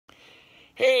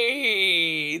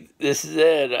Hey, this is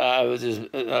Ed.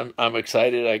 I'm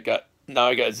excited. I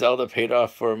got Zelda paid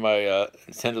off for my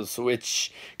Nintendo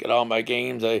Switch. Got all my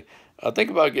games. I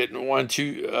think about getting one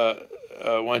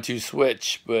two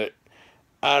Switch, but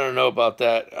I don't know about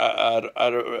that.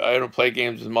 I don't play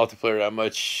games with multiplayer that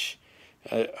much.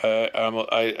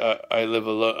 I live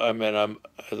alone.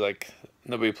 Like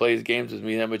nobody plays games with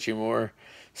me that much anymore.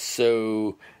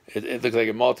 So it looks like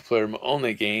a multiplayer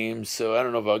only game. So I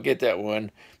don't know if I'll get that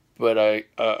one, but I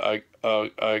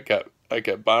got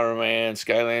Bomberman,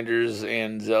 Skylanders,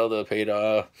 and Zelda paid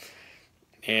off,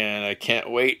 and I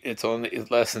can't wait. It's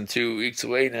less than 2 weeks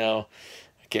away now.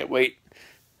 I can't wait.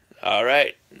 All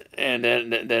right, and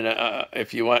then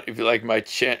if you like my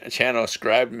channel,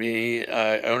 subscribe to me.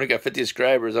 I only got 50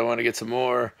 subscribers. I want to get some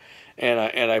more, and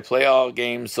I play all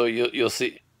games. So you'll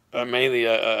see. I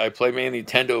play mainly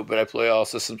Nintendo, but I play all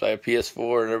systems. I have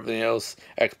PS4 and everything else,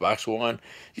 Xbox One.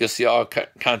 You'll see all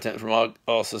content from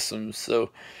all systems.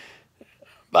 So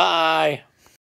bye.